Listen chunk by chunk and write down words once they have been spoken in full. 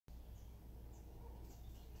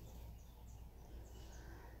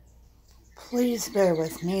Please bear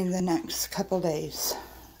with me the next couple days.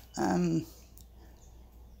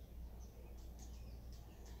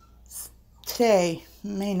 Today,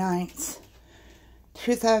 May 9th,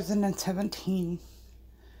 2017,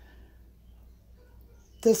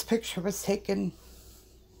 this picture was taken.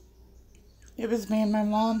 It was me and my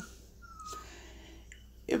mom.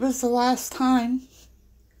 It was the last time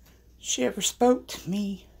she ever spoke to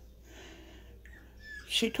me.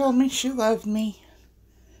 She told me she loved me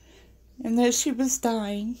and that she was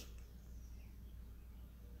dying.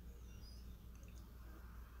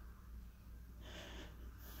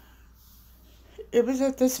 It was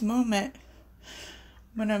at this moment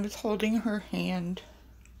when I was holding her hand.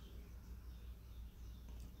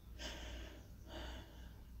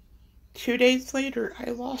 Two days later,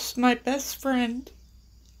 I lost my best friend,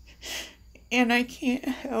 and I can't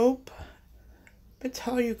help but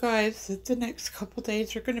tell you guys that the next couple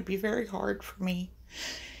days are going to be very hard for me,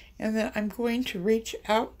 and that I'm going to reach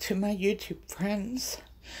out to my YouTube friends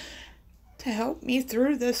to help me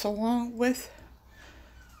through this, along with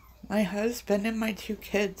my husband and my two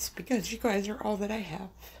kids, because you guys are all that I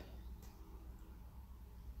have.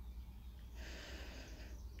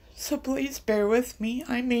 So please bear with me.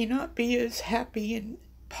 I may not be as happy and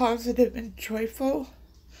positive and joyful.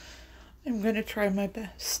 I'm going to try my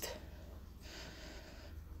best.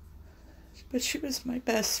 But she was my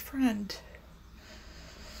best friend.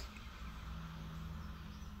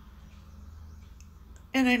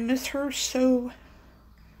 And I miss her so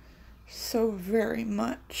very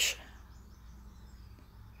much.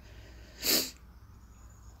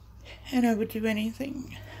 And I would do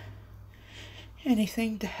anything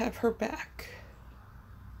to have her back.